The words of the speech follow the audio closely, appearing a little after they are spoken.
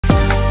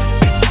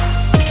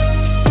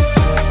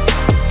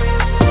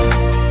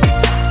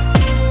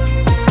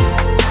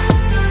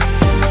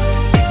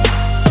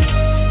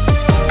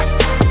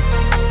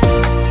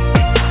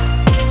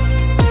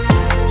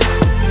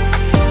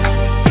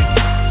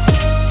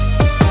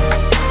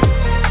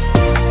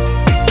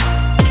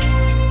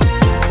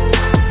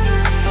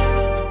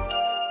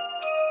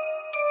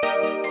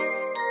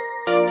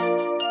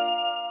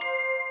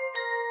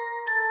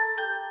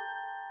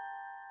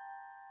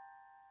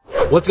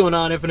What's going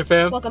on, Infinite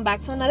Fam? Welcome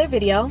back to another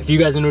video. If you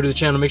guys are new to the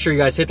channel, make sure you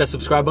guys hit that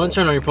subscribe button,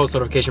 turn on your post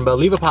notification bell,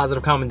 leave a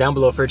positive comment down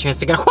below for a chance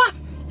to get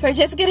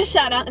a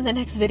shout out in the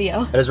next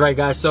video. That is right,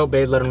 guys. So,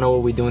 babe, let them know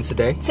what we're doing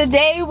today.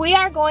 Today, we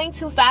are going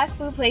to fast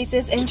food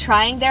places and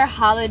trying their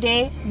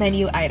holiday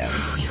menu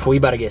items. We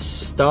about to get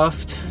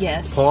stuffed.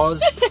 Yes.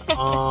 Pause.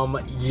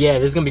 Yeah,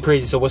 this is gonna be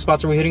crazy. So, what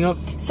spots are we hitting up?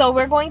 So,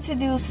 we're going to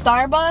do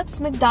Starbucks,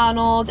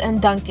 McDonald's,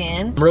 and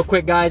Dunkin'. Real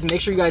quick, guys,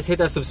 make sure you guys hit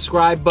that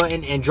subscribe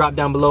button and drop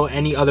down below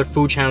any other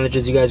food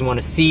challenges you guys want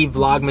to see.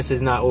 Vlogmas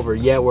is not over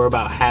yet. We're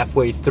about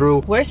halfway through.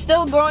 We're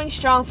still growing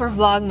strong for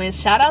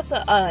Vlogmas. Shout out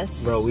to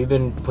us. Bro, we've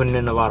been putting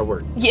in a lot of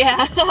work. Yeah.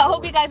 I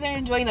hope you guys are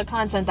enjoying the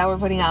content that we're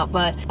putting out,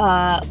 but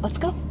let's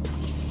go.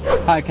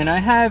 Hi, can I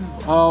have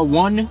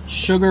one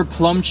sugar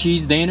plum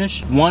cheese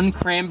Danish, one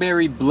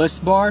cranberry bliss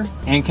bar,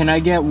 and can I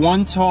get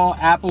one tall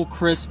apple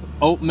crisp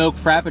oat milk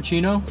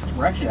frappuccino?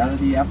 We're actually out of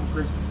the apple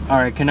crisp.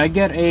 Alright, can I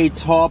get a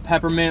tall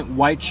peppermint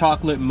white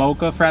chocolate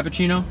mocha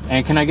frappuccino?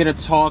 And can I get a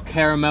tall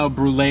caramel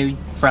brulee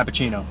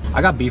frappuccino?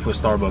 I got beef with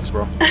Starbucks,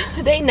 bro.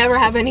 They never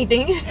have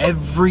anything.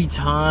 Every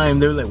time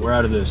they're like, we're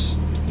out of this.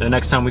 The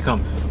next time we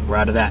come, we're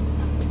out of that.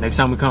 Next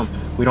time we come,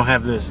 we don't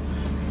have this.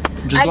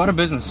 Just go out of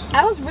business.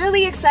 I was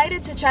really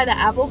excited to try the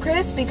apple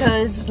crisp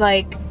because,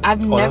 like,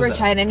 I've never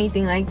tried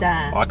anything like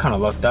that. Oh, I kind of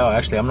lucked out.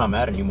 Actually, I'm not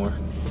mad anymore.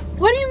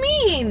 What do you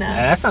mean?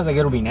 That sounds like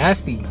it'll be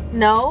nasty.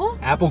 No.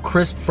 Apple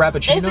crisp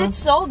frappuccino? If it's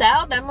sold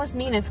out, that must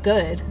mean it's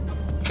good.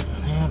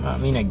 I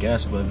mean, I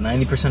guess, but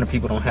 90% of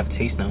people don't have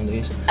taste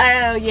nowadays.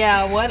 Oh,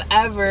 yeah,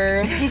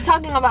 whatever. He's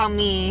talking about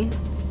me.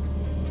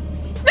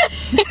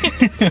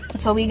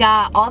 So we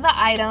got all the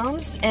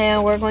items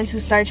and we're going to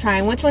start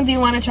trying. Which one do you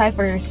want to try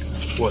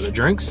first? What, the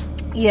drinks?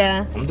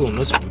 Yeah. I'm doing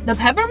this one. The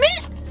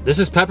peppermint? This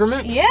is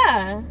peppermint?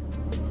 Yeah.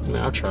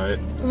 Yeah, I'll try it.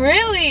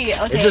 Really?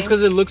 Okay. It's just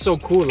because it looks so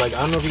cool. Like,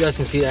 I don't know if you guys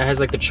can see that. It has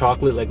like the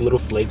chocolate, like little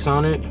flakes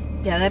on it.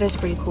 Yeah, that is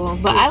pretty cool.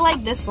 But I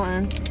like this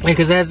one. Yeah,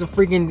 because it has a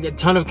freaking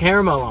ton of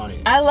caramel on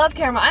it. I love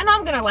caramel. I know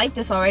I'm going to like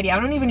this already. I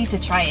don't even need to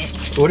try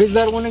it. What is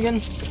that one again?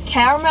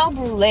 Caramel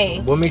brulee.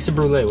 What makes a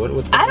brulee?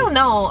 I don't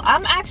know.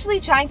 I'm actually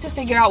trying to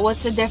figure out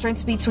what's the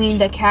difference between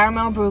the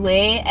caramel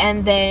brulee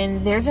and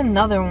then there's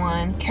another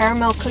one.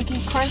 Caramel cookie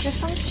crunch or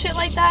some shit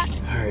like that.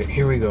 All right,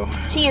 here we go.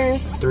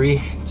 Cheers.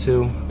 3,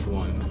 2,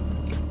 1.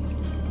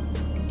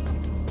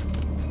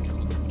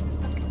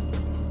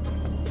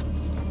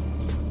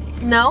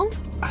 No?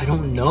 I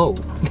don't know.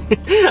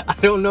 I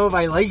don't know if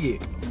I like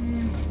it.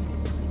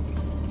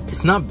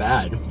 It's not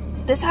bad.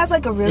 This has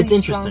like a really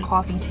strong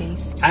coffee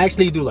taste. I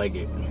actually do like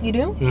it. You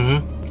do?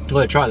 Mm-hmm. Go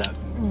ahead, try that.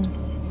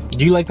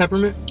 Do you like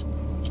peppermint?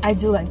 I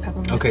do like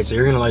peppermint. Okay, so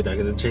you're gonna like that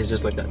because it tastes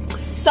just like that.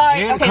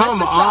 Sorry, Jan, okay,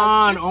 come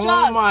on! Let's switch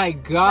straws. Oh my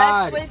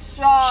god! Let's switch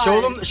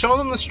straws. Show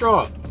them the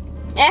straw.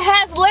 It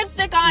has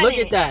lipstick on it. Look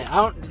at that.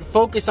 I don't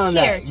focus on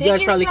that. You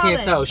guys probably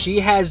can't tell. She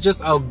has just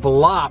a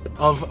blop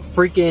of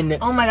freaking.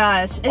 Oh my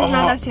gosh, it's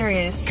not that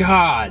serious.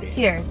 God.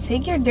 Here,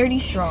 take your dirty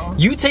straw.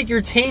 You take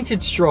your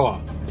tainted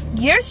straw.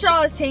 Your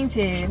straw is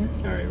tainted.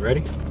 All right, ready?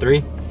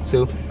 3,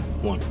 2,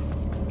 1.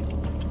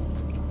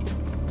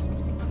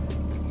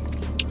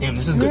 Damn,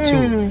 this is good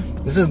too.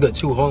 This is good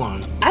too. Hold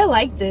on. I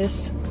like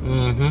this.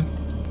 I'm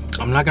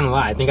not gonna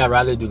lie. I think I'd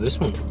rather do this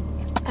one.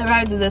 I'd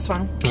rather do this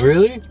one.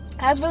 Really? It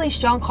has really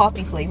strong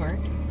coffee flavor.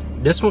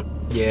 This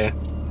one, yeah.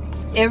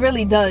 It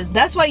really does.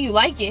 That's why you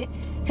like it,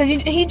 because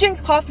he drinks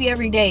coffee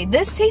every day.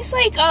 This tastes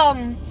like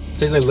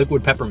Tastes like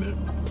liquid peppermint.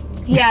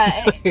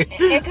 Yeah,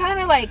 it kind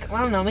of like,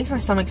 I don't know, makes my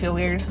stomach feel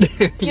weird.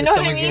 You know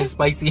what I mean?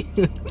 Spicy.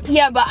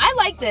 Yeah, but I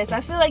like this. I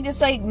feel like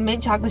it's like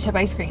mint chocolate chip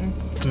ice cream.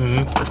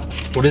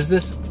 What is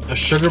this? A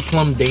sugar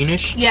plum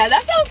Danish? Yeah,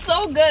 that sounds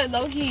so good,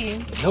 low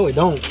key. No, it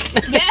don't.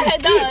 Yeah,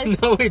 it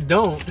does. No, it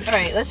don't. All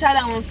right, let's try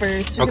that one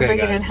first. We can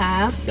break it in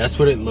half. That's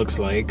what it looks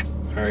like.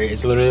 All right,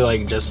 it's literally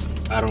like just,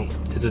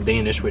 it's a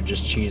Danish with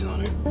just cheese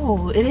on it.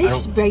 Oh, it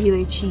is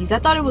regular cheese. I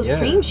thought it was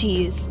cream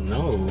cheese.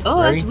 No.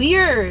 Oh, that's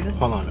weird.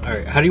 Hold on. All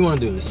right, how do you want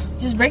to do this?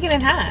 Just break it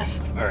in half.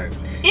 All right.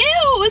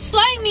 Ew, it's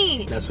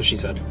slimy. That's what she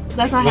said.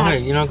 That's not half. Go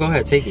ahead, go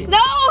ahead, take it. No.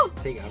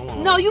 Take it, I don't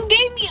want No, you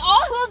gave me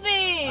all of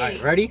it. All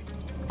right, ready?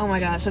 Oh my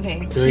gosh,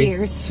 okay. 3,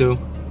 Cheers. 2,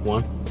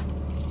 1.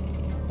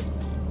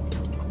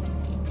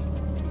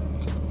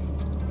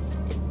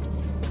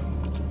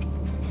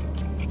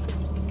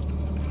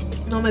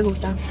 No me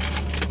gusta.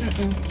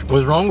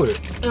 What's wrong with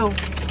it? Ew.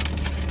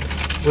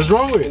 What's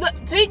wrong with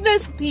it? Take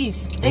this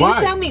piece and Why?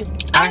 you tell me.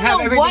 I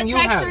don't know what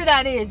texture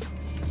that is.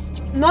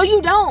 No,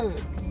 you don't.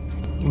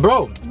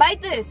 Bro.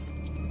 Bite this.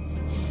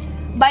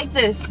 Bite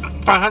this.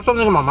 I have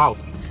something in my mouth.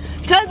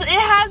 Because it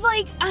has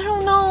like, I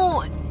don't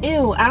know.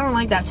 Ew, I don't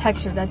like that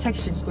texture. That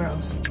texture is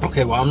gross.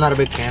 Okay, well, I'm not a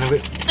big fan of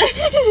it.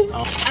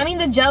 I mean,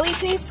 the jelly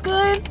tastes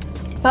good,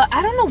 but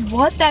I don't know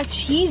what that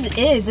cheese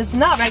is. It's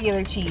not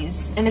regular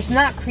cheese, and it's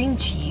not cream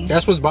cheese.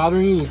 That's what's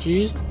bothering you, the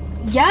cheese?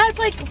 Yeah, it's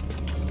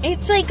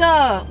like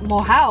well,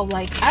 how?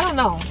 Like, I don't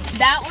know.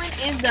 That one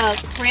is the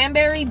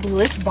cranberry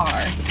bliss bar.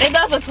 It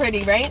does look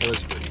pretty, right? It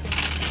looks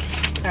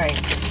pretty. All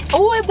right.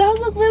 Oh, it does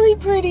look really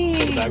pretty.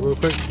 Put it back real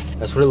quick.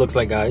 That's what it looks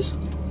like, guys.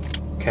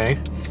 Okay.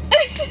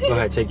 Go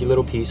ahead, take your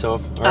little piece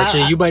off. Or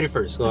actually, you bite it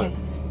first. Go ahead.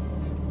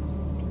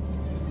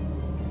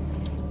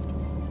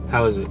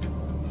 How is it?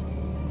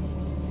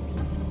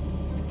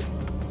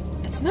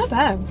 It's not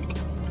bad.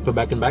 Put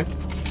back in the bag.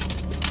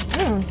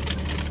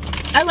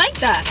 I like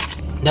that.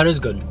 That is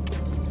good.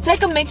 It's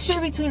like a mixture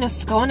between a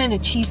scone and a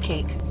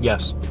cheesecake.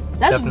 Yes.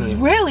 That's definitely.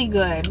 Really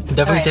good.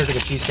 Definitely tastes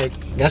like a cheesecake.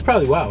 That's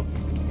probably wow.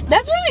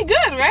 That's really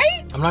good,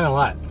 right? I'm not gonna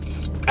lie.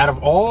 Out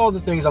of all the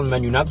things on the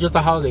menu, not just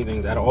the holiday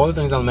things, out of all the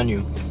things on the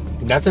menu,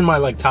 that's in my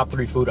like top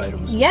 3 food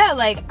items. Yeah,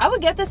 like I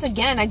would get this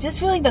again. I just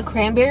feel like the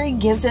cranberry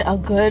gives it a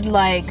good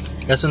like.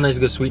 That's a nice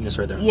good sweetness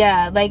right there.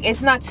 Yeah, like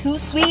it's not too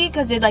sweet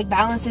because it like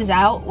balances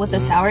out with the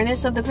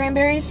sourness of the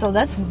cranberries. So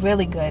that's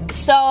really good.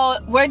 So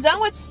we're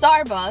done with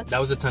Starbucks. That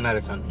was a 10 out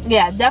of 10.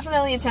 Yeah,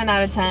 definitely a 10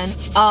 out of 10.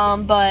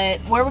 But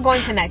where are we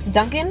going to next?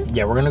 Dunkin'?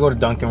 Yeah, we're gonna go to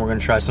Dunkin'. We're gonna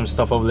try some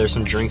stuff over there,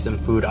 some drinks and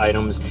food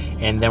items,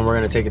 and then we're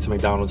gonna take it to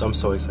McDonald's. I'm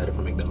so excited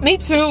for McDonald's. Me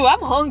too.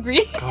 I'm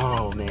hungry.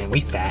 Oh man,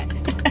 we fat.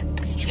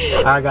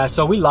 Alright guys,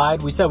 so we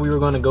lied. We said we were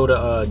going to go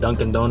to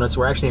Dunkin' Donuts.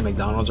 We're actually at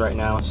McDonald's right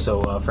now,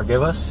 so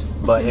forgive us,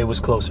 but it was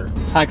closer.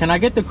 Hi, can I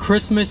get the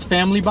Christmas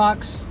family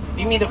box?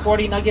 You mean the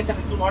 40 nuggets and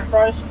the 2 large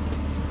fries?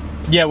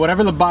 Yeah,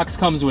 whatever the box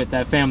comes with,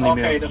 that family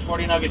meal. Okay, the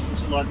 40 nuggets and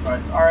 2 large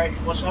fries. Alright,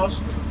 what sauce?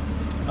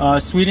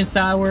 Sweet and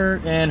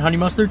sour and honey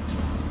mustard.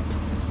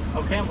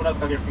 Okay, what else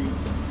can I get for you?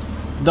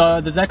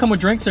 Does that come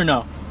with drinks or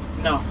no?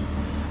 No.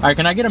 Alright,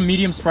 can I get a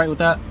medium Sprite with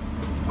that?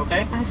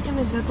 Okay. Ask him,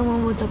 is that the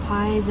one with the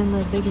pies and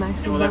the Big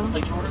Macs? And will that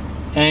complete your order?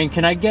 And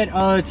can I get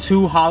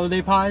 2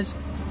 holiday pies?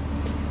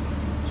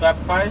 2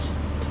 apple pies?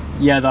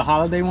 Yeah, the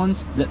holiday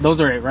ones.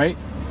 Those are it, right?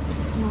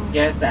 No.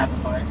 Yeah, it's the apple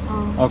pies.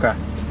 Okay.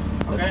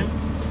 Okay.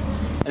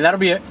 And that'll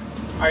be it.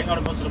 Alright, you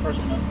gotta go to the first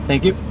one then.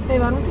 Thank you.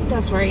 Babe, I don't think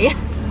that's right.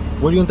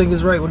 What do you think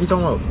is right? What are you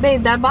talking about?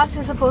 Babe, that box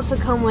is supposed to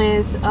come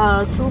with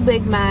 2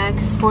 Big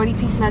Macs,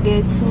 40-piece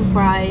nugget, 2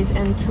 fries,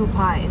 and 2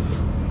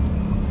 pies.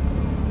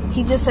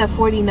 He just said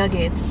 40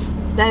 nuggets.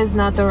 That is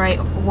not the right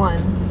one.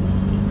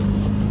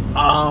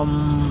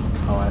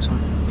 I'll ask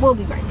him. We'll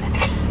be right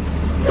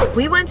back.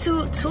 We went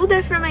to 2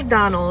 different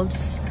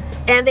McDonald's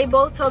and they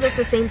both told us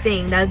the same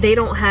thing, that they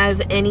don't have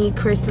any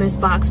Christmas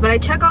box. But I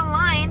check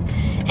online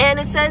and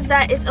it says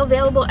that it's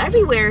available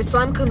everywhere, so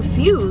I'm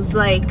confused.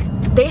 Like,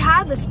 they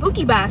had the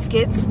spooky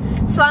baskets,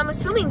 so I'm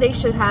assuming they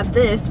should have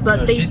this,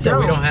 but No, they she said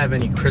we don't have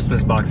any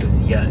Christmas boxes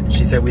yet.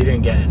 She said we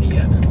didn't get any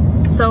yet.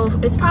 So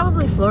it's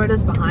probably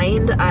Florida's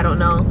behind, I don't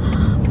know.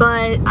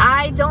 But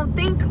I don't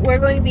think we're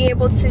going to be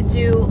able to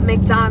do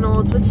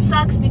McDonald's, which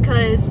sucks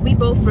because we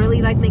both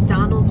really like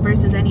McDonald's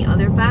versus any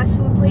other fast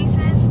food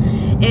places.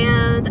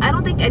 And I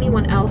don't think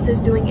anyone else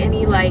is doing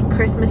any like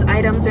Christmas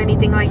items or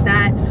anything like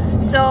that.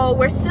 So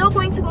we're still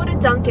going to go to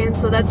Dunkin',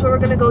 so that's what we're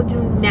gonna go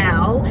do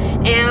now.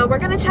 And we're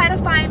gonna try to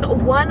find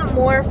one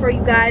more for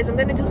you guys. I'm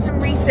gonna do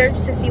some research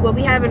to see what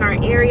we have in our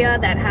area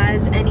that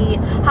has any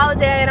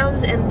holiday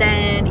items, and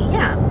then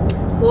yeah,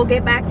 we'll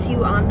get back to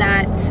you on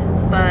that.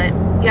 But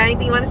you got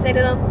anything you want to say to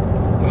them?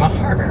 My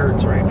heart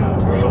hurts right now,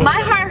 bro.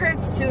 My heart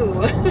hurts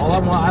too.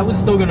 I was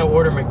still gonna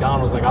order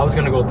McDonald's. Like, I was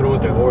gonna go through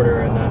with the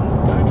order, and then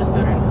I just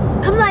didn't.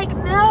 I'm like,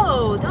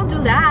 no, don't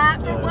do that.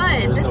 For Yeah,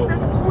 what? That's no- not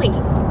the point.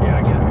 Yeah,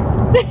 I get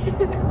it.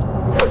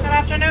 Good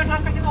afternoon, how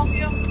can I help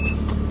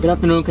you? Good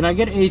afternoon. Can I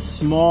get a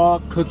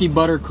small cookie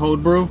butter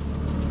cold brew?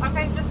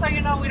 Okay, just so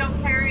you know, we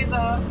don't carry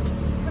the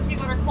cookie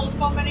butter cold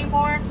foam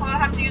anymore, so I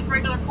have to use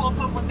regular cold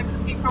foam with the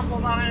cookie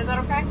crumbles on it. Is that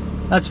okay?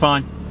 That's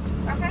fine.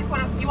 Okay,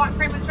 you want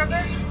cream and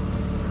sugar?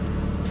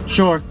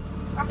 Sure.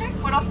 Okay,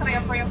 what else can I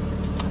get for you?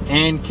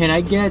 And can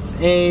I get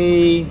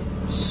a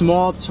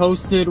small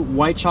toasted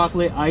white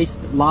chocolate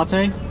iced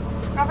latte?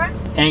 Okay.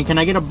 And can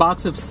I get a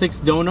box of 6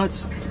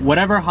 donuts?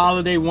 Whatever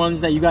holiday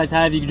ones that you guys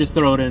have, you can just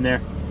throw it in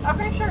there.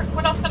 Okay, sure.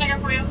 What else can I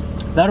get for you?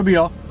 That'll be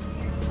all.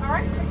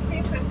 Alright,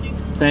 $16.50.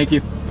 Thank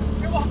you.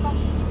 You're welcome.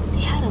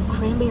 They had a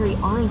cranberry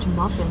orange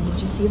muffin.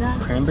 Did you see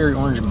that? Cranberry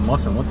orange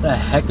muffin. What the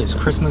heck is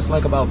Christmas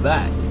like about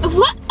that?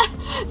 What?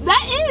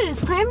 That is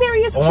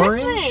cranberry is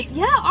Orange? Christmas.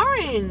 Yeah,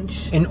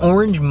 orange. An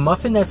orange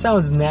muffin? That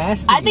sounds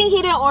nasty. I think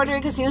he didn't order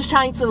it because he was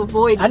trying to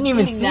avoid. I didn't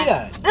even getting see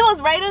that. It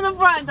was right in the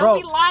front. Don't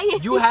be lying.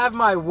 You have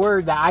my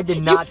word that I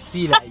did not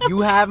see that.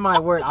 You have my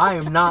word. I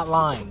am not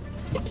lying.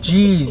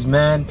 Jeez,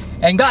 man.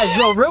 And guys,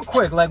 yo, real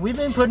quick, like, we've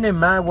been putting in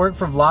mad work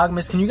for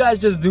Vlogmas. Can you guys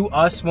just do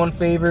us one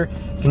favor?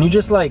 Can you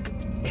just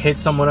like hit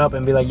someone up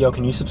and be like, yo,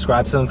 can you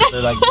subscribe to them? Because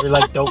they're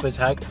like dope as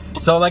heck.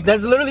 So like,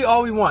 that's literally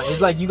all we want.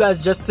 It's like you guys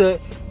just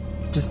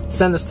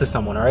send this to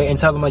someone, all right, and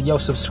tell them like, yo,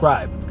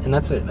 subscribe, and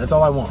that's it. That's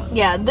all I want.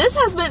 Yeah, this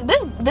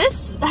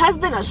has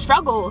been a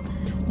struggle.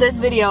 This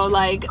video,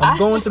 like, I'm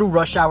going through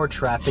rush hour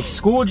traffic.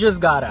 School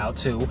just got out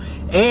too,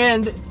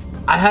 and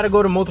I had to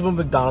go to multiple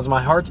McDonald's.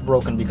 My heart's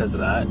broken because of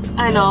that.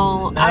 I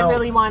know. Now, I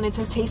really wanted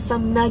to taste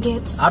some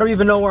nuggets. I don't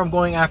even know where I'm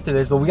going after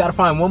this, but we gotta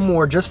find one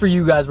more just for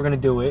you guys. We're gonna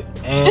do it,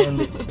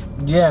 and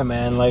yeah,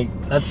 man, like,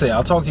 that's it.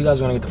 I'll talk to you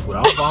guys when I get the food.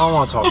 I don't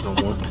want to talk no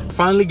more.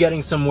 Finally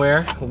getting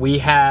somewhere. We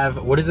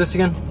have, what is this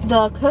again?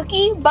 The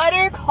cookie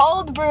butter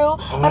cold brew.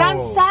 But I'm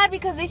sad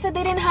because they said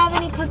they didn't have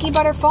any cookie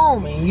butter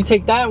foam. Man, you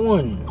take that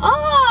one.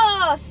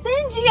 Oh,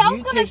 stingy. I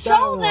was gonna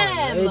show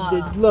them.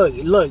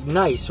 Look,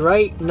 nice,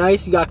 right?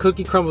 Nice. You got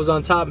cookie crumbles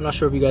on top. I'm not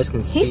sure if you guys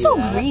can see. He's so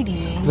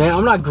greedy. Man,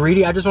 I'm not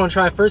greedy. I just want to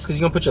try it first because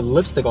you're gonna put your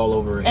lipstick all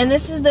over it. And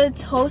this is the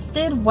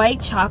toasted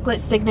white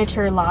chocolate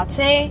signature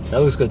latte.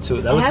 That looks good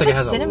too. That looks like it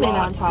has cinnamon a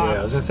lot on top. Yeah,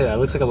 I was gonna say that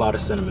looks like a lot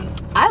of cinnamon.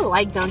 I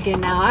like Dunkin'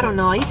 now. I don't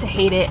know. I used to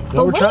hate it. No,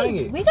 but we're trying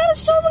it. We gotta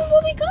show them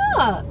what we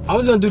got. I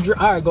was gonna do.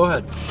 All right, go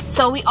ahead.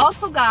 So we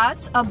also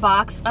got a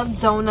box of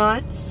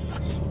donuts,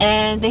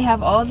 and they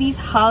have all these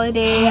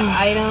holiday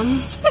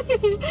items.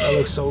 That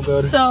looks so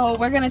good. So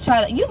we're gonna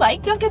try that. You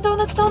like Dunkin'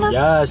 Donuts donuts?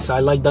 Yes, I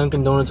like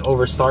Dunkin' Donuts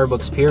over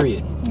Starbucks.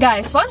 Period.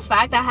 Guys, fun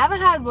fact: I haven't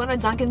had one of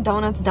Dunkin'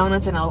 Donuts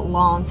donuts in a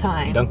long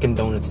time. Dunkin'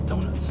 Donuts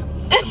donuts.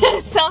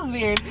 Sounds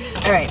weird.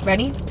 All right,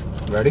 ready?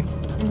 Ready?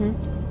 3,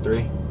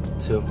 3,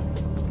 2,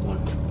 1.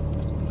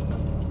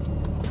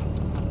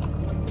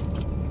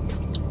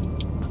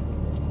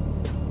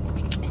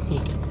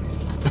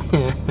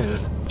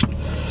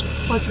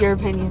 What's your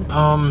opinion?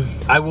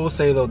 I will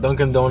say though,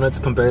 Dunkin' Donuts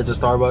compared to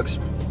Starbucks,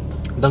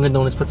 Dunkin'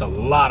 Donuts puts a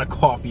lot of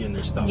coffee in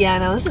their stuff. Yeah,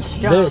 no, this is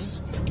strong.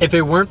 This, if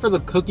it weren't for the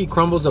cookie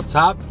crumbles up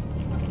top,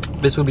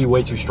 this would be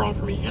way too strong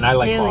for me, and I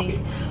like coffee.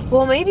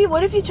 Well, maybe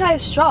what if you try a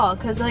straw?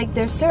 Cause like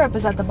their syrup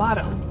is at the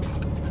bottom.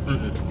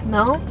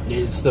 No?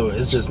 It's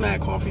just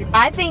mad coffee.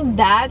 I think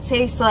that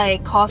tastes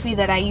like coffee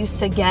that I used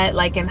to get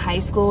like in high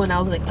school when I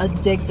was like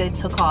addicted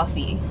to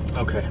coffee.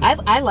 Okay.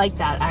 I like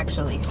that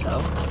actually, so.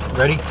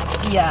 Ready?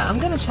 Yeah, I'm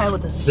gonna try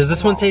with this. Does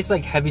this one taste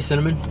like heavy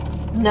cinnamon?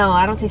 No,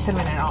 I don't taste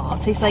cinnamon at all.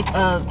 It tastes like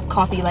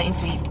coffee, light and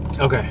sweet.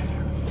 Okay.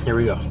 Here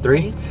we go.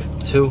 3,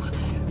 2,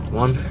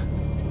 1.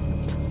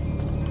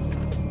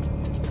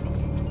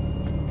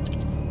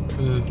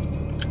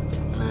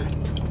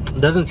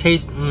 It doesn't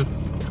taste.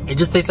 It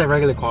just tastes like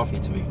regular coffee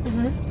to me.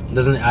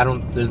 Doesn't.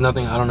 There's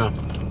nothing. I don't know.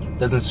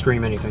 Doesn't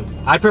scream anything.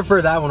 I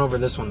prefer that one over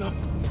this one though.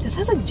 This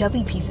has like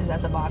jelly pieces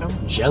at the bottom.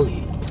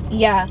 Jelly?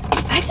 Yeah.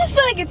 I just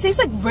feel like it tastes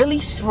like really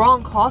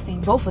strong coffee,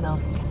 both of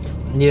them.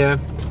 Yeah,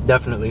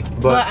 definitely.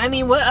 But I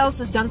mean, what else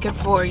is Dunkin'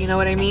 for? You know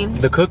what I mean?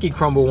 The cookie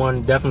crumble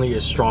one definitely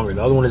is stronger.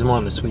 The other one is more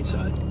on the sweet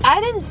side.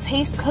 I didn't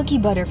taste cookie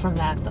butter from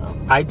that though.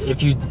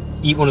 If you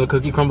eat one of the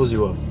cookie crumbles,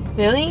 you will.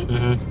 Really?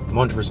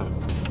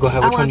 100%. Go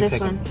ahead. Which one you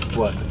picking?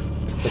 What?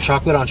 The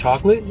chocolate on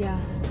chocolate? Yeah.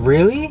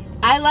 Really?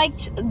 I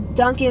liked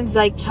Dunkin's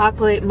like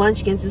chocolate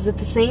munchkins. Is it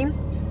the same?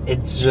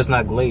 It's just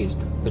not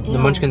glazed. The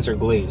munchkins are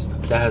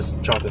glazed. That has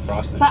chocolate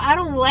frosting. But I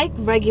don't like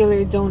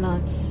regular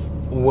donuts.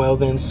 Well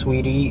then,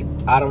 sweetie,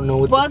 I don't know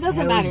what to Well, it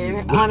doesn't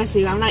matter.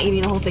 Honestly, I'm not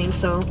eating the whole thing,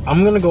 so.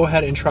 I'm gonna go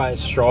ahead and try a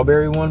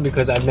strawberry one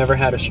because I've never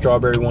had a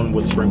strawberry one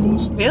with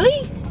sprinkles.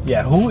 Really?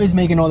 Yeah, who is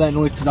making all that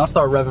noise? Because I'll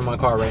start revving my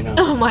car right now.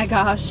 Oh my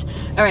gosh.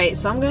 All right,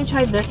 so I'm gonna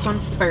try this one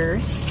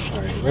first.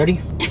 All right,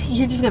 ready?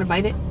 You're just gonna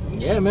bite it?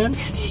 Yeah, man.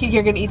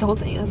 You're gonna eat the whole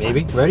thing. That's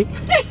Maybe. fine. Ready?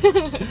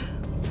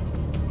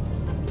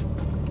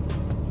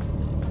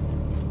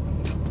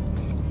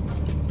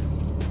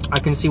 I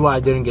can see why I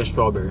didn't get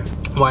strawberry.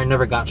 Why I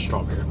never got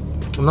strawberry.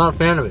 I'm not a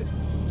fan of it.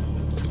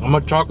 I'm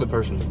a chocolate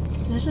person.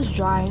 This is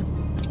dry.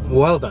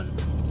 Well done.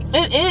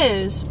 It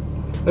is.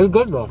 It's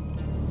good though.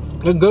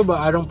 It's good, but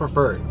I don't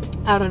prefer it.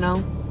 I don't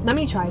know. Let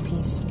me try a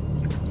piece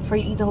before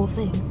you eat the whole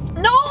thing.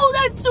 No,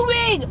 that's too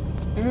big.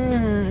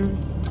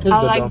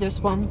 I like this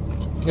one.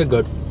 It's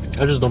good.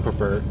 I just don't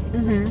prefer it.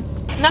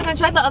 Not gonna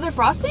try the other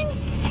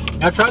frostings?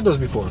 I've tried those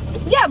before.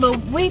 Yeah, but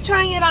we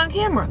trying it on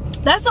camera.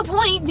 That's the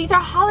point. These are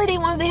holiday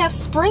ones. They have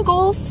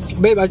sprinkles.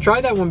 Babe, I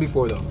tried that one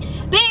before though.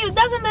 Babe, it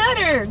doesn't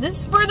matter. This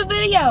is for the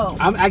video.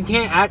 I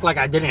can't act like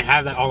I didn't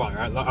have that. Hold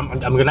on.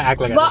 I'm gonna act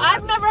like I didn't. Well,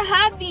 I've never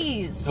had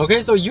these.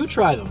 Okay, so you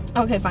try them.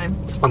 Okay, fine.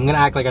 I'm gonna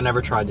act like I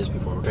never tried this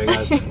before, okay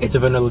guys? It's a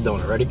vanilla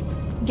donut, ready?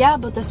 Yeah,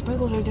 but the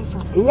sprinkles are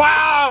different.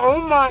 Wow,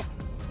 oh my.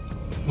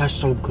 That's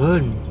so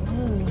good.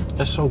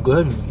 That's so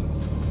good.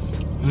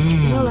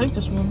 I like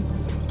this one.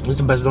 This is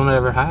the best donut I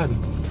ever had.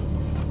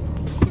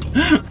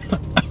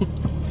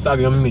 Stop,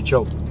 you're making me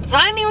choke.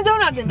 I didn't even do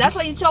nothing. That's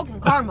why you're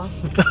choking. Karma.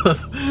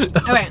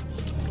 Alright.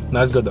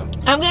 That's good though.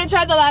 I'm gonna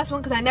try the last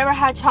one because I never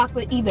had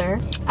chocolate either.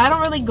 I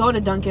don't really go to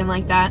Dunkin'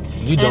 like that.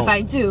 You don't. And if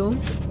I do,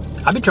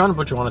 I've been trying to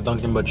put you on a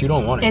Dunkin', but you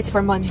don't want it. it's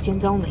for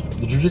munchkins only.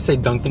 Did you just say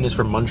Dunkin' is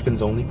for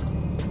munchkins only?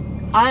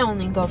 I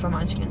only go for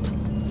munchkins.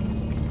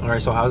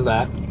 Alright, so how's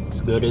that?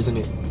 It's good, isn't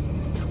it?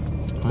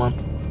 Come on.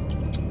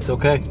 It's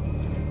okay.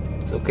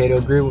 It's okay to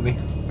agree with me.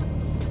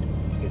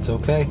 It's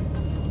okay.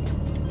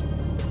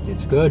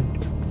 It's good.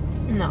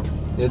 No.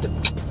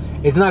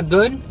 It's not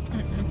good?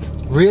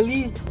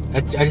 Really? I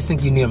just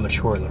think you need to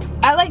mature a little.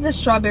 I like the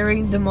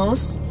strawberry the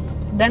most,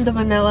 then the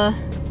vanilla,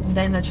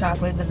 then the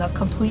chocolate, then the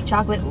complete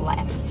chocolate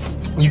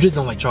last. You just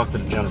don't like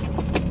chocolate in general.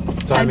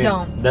 So I mean,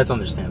 don't. That's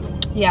understandable.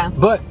 Yeah.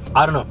 But,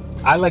 I don't know.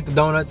 I like the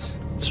donuts.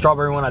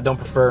 Strawberry one I don't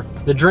prefer.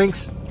 The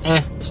drinks,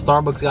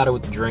 Starbucks got it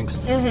with the drinks.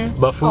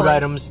 But food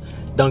items,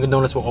 Dunkin'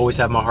 Donuts will always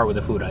have my heart with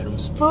the food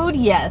items. Food,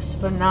 yes,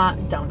 but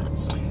not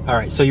donuts.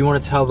 Alright, so you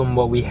want to tell them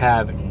what we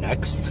have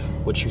next?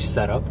 what you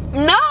set up?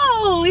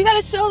 No, we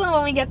gotta show them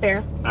when we get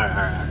there. All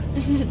right.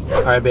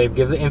 All right, babe.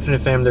 Give the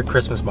Infinite Fam their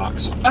Christmas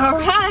box. All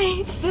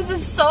right. This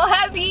is so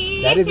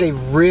heavy. That is a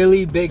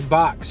really big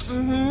box.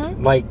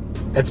 Like,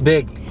 that's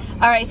big.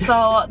 All right.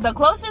 So the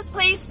closest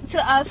place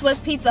to us was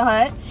Pizza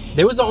Hut.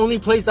 They was the only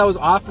place that was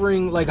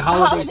offering like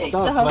holiday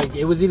stuff. Like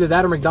it was either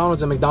that or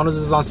McDonald's, and McDonald's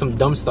is on some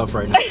dumb stuff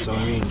right now. So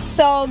I mean.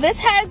 So this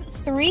has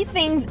 3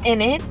 things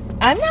in it.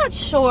 I'm not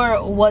sure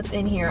what's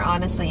in here,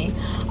 honestly.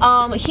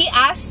 He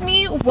asked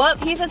me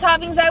what pizza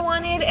toppings I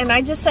wanted, and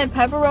I just said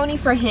pepperoni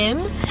for him,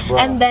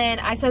 and then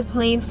I said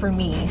plain for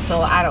me.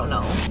 So I don't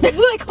know. They're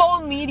like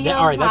whole medium.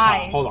 All right, that's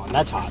pies. hot. Hold on,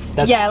 that's hot.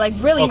 That's yeah, hot. like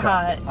really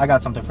hot. I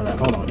got something for that.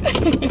 Hold on.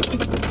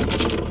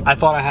 I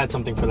thought I had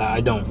something for that.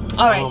 I don't.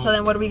 All right, so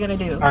then what are we gonna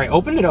do? All right,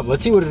 open it up.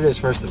 Let's see what it is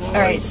first of all.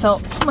 All right, so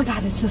oh my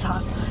god, this is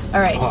hot.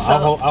 All right,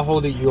 so I'll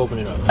hold it. You open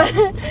it up.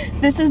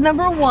 this is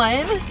number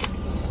 1.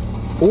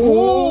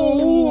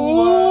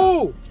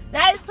 Ooh.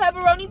 That is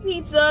pepperoni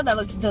pizza. That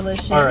looks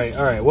delicious. All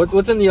right.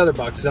 What's in the other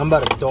boxes? I'm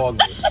about to dog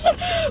this.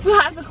 We'll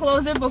have to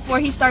close it before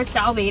he starts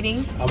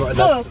salivating.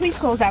 Oh, please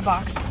close that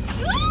box.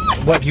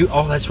 What you?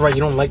 Oh, that's right. You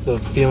don't like the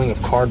feeling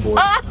of cardboard.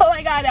 Oh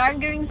my god, I'm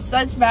getting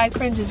such bad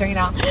cringes right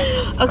now.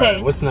 Okay.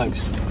 Right, what's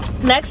next?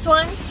 Next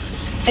one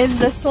is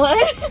this one.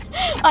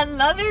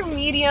 Another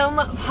medium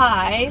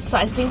pie. So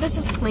I think this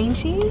is plain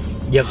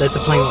cheese. Yep, that's a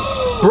plain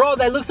one. Bro,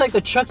 that looks like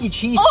the Chuck E.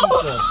 Cheese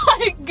pizza. Oh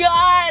my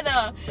god.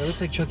 That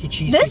looks like Chuck E.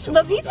 Cheese pizza.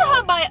 The Pizza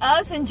Hut by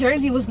us in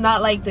Jersey was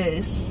not like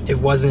this. It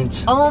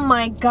wasn't. Oh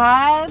my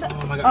god.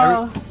 Oh my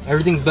god.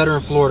 Everything's better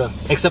in Florida.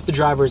 Except the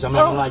drivers. I'm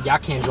not gonna lie, y'all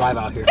can't drive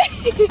out here.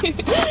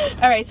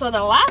 Alright, so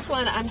the last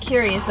one I'm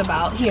curious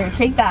about. Here,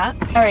 take that.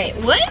 Alright,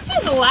 what is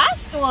this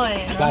last one?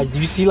 Guys, do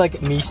you see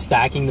like me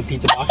stacking the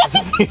pizza boxes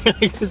over here?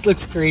 Like, this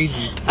looks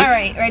crazy.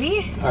 Alright,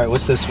 ready? Alright,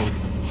 what's this one?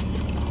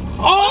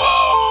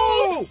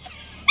 Oh!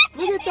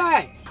 Look at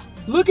that!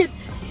 Look at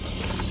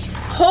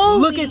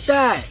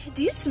that!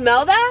 Do you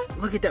smell that?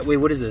 Look at that. Wait,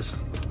 what is this?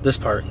 This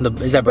part.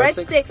 Is that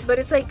breadsticks? Breadsticks, but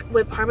it's like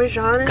with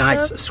Parmesan and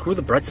Guys, stuff. screw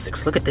the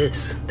breadsticks. Look at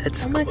this.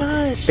 That's oh my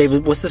gosh.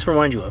 Babe, what's this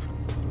remind you of?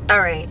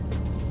 Alright.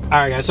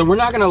 Alright guys, so we're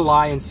not gonna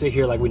lie and sit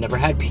here like we never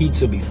had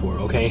pizza before,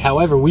 okay?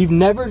 However, we've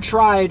never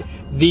tried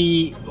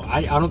the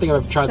I don't think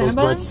I've ever tried those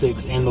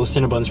breadsticks and those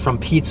Cinnabons from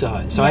Pizza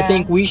Hut. So I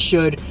think we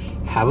should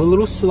have a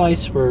little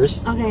slice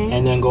first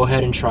and then go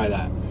ahead and try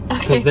that.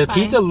 Because the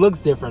pizza looks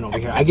different over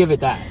here. I give it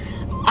that.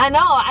 I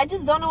know, I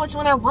just don't know which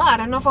one I want. I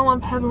don't know if I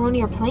want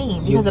pepperoni or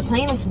plain. Because the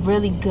plain is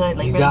really good,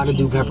 like you really gotta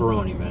cheesy. do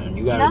pepperoni, man.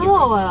 You gotta do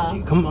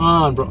pepperoni. Come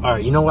on, bro.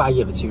 Alright, you know what? I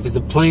give it to you. Because the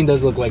plain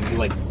does look like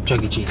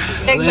Chuck E. Cheese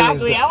pizza.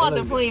 Exactly, I want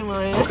the plain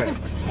one. Okay.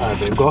 Alright,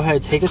 babe. Go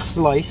ahead, take a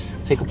slice.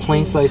 Take a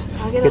plain slice.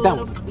 I'll get a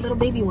little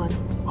baby one.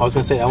 I was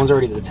gonna say, that one's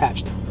already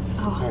detached.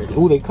 Oh. Right.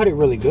 Ooh, they cut it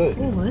really good.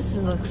 Ooh, this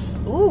looks...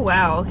 Ooh,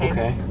 wow, okay.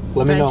 Okay.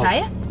 Let me know. Try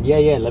it?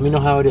 Yeah, let me know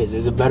how it is.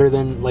 Is it better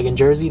than like in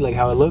Jersey, like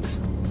how it looks?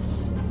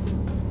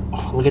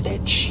 Oh, look at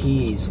that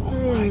cheese. Oh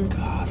my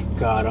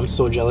god, I'm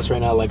so jealous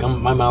right now. Like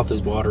my mouth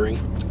is watering.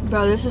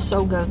 Bro, this is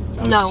so good.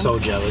 I'm so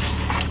jealous.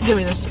 Give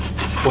me this.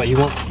 What, you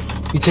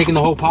taking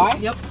the whole pie?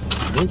 Yep.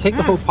 You didn't take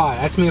the whole pie.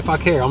 Ask me if I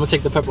care. I'm gonna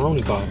take the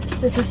pepperoni pie.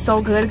 This is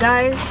so good,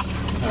 guys.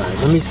 Alright,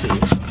 let me see.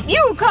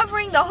 You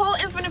covering the whole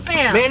Infinite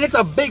Fam. Man, it's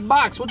a big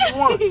box. What you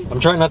want? I'm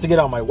trying not to get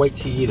out my white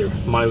tea either.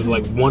 My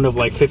like one of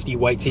like 50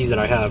 white teas that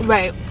I have.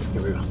 Right.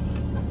 Here we go.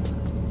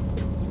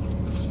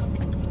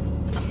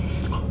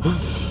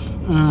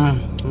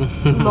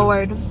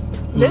 Lord.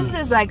 This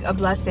is like a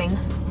blessing.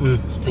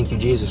 Thank you,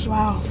 Jesus.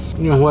 Wow.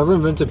 You know, whoever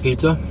invented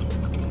pizza,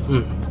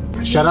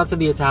 shout out to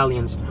the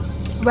Italians.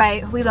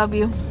 Right, we love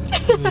you.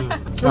 And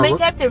they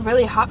kept it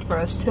really hot for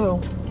us too.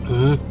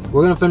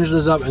 We're gonna finish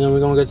this up and then we're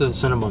gonna get to the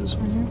Cinnabons.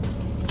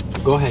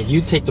 Go ahead,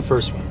 you take the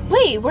first one.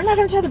 Wait, we're not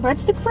gonna try the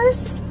breadstick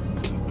first?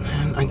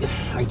 Man,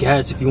 I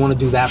guess if you want to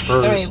do that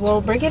first. Alright, well,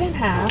 break it in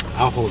half.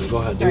 I'll hold it. Go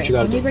ahead, do what you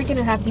gotta do. Let me break it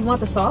in half. Do you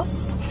want the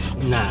sauce?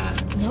 Nah.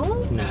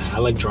 No? Nah, I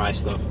like dry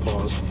stuff.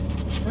 Pause.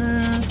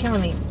 Can't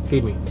really.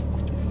 Feed me.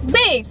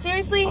 Babe,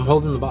 seriously? I'm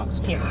holding the box.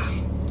 Here.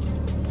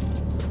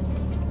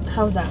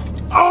 How's that?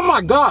 Oh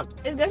my god!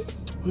 It's good?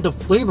 The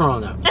flavor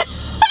on that.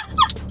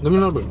 Give me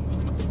another bit.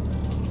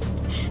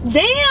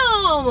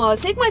 Damn!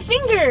 Take my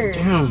finger.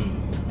 Damn.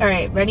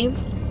 Alright, ready?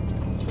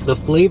 The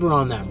flavor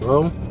on that,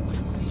 bro.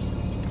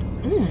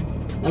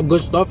 That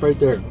good stuff right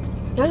there.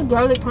 That's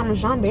garlic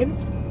parmesan, babe.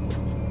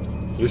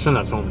 You shouldn't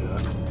have told me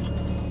that.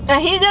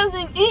 And he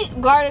doesn't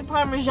eat garlic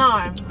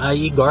parmesan. I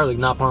eat garlic,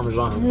 not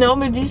Parmesan. No,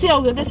 but do you see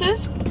how good this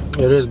is?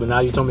 It is, but now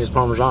you told me it's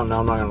Parmesan, now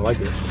I'm not gonna like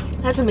it.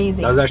 That's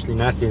amazing. That was actually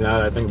nasty now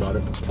that I think about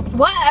it.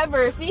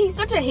 Whatever. See, he's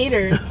such a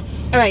hater.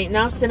 Alright,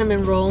 now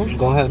cinnamon roll.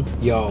 Go ahead.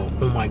 Yo,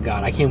 oh my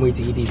god, I can't wait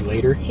to eat these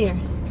later. Here,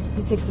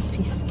 you take this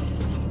piece.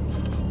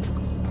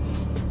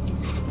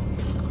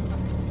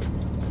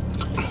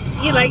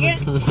 You like it?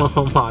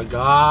 Oh my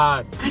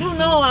god. I don't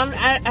know.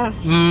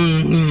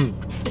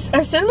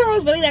 Are cinnamon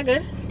rolls really that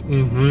good?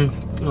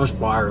 That's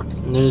fire.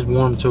 And then it's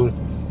warm too.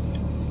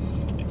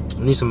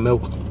 I need some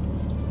milk.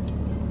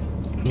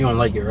 You don't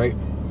like it, right?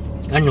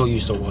 I know you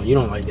so well. You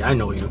don't like it. I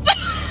know you.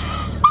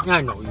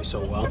 I know you. you so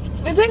well.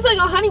 It tastes like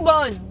a honey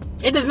bun.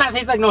 It does not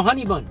taste like no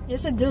honey bun.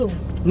 Yes, it do.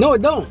 No,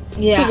 it don't.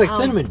 Yeah, It tastes like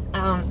cinnamon.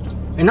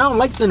 And I don't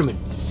like cinnamon.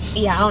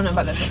 Yeah, I don't know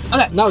about this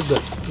one. Okay. That was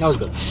good. That was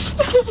good.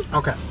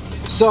 Okay.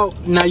 So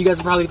now you guys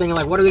are probably thinking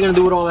like, what are they gonna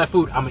do with all that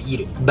food? I'm gonna eat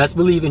it. Best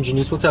believe, and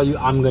Janiece will tell you,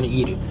 I'm gonna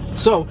eat it.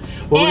 So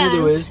what we're gonna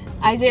do is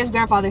Isaiah's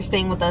grandfather's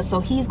staying with us, so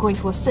he's going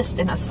to assist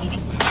in us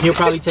eating. he'll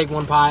probably take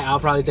one pie, I'll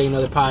probably take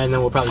another pie, and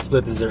then we'll probably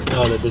split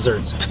the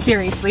desserts.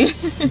 Seriously.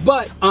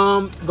 But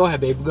go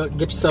ahead, babe. Go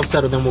get yourself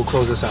settled, then we'll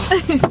close this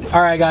out.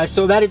 All right, guys.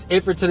 So that is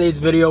it for today's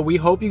video. We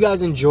hope you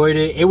guys enjoyed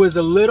it. It was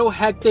a little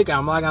hectic.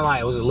 I'm not gonna lie.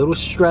 It was a little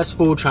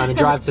stressful trying to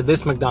drive to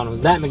this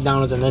McDonald's, that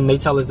McDonald's, and then they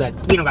tell us that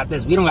we don't got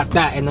this, we don't got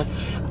that, and then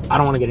I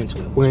don't want to get into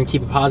it. We're gonna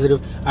keep it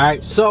positive. All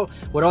right. So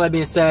with all that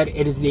being said,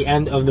 it is the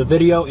end of the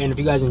video, and if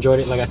you guys enjoyed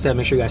it, like I said,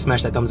 make sure you guys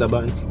smash that thumbs up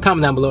button.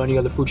 Comment down below any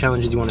other food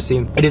challenges you want to see.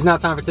 It is now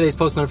time for today's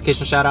post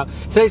notification shout out.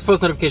 Today's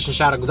post notification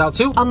shout out goes out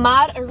to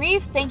Ahmad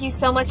Arif. Thank you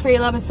so much for your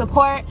love and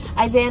support.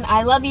 Isaiah,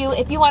 I love you.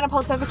 If you want a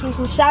post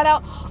notification shout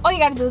out, all you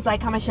gotta do is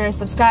like, comment, share, and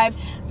subscribe.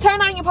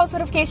 Turn on your post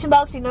notification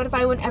bell so you're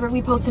notified whenever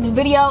we post a new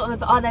video. And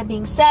with all that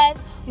being said,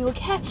 we will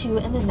catch you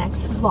in the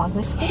next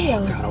Vlogmas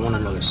video. God, I want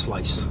another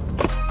slice.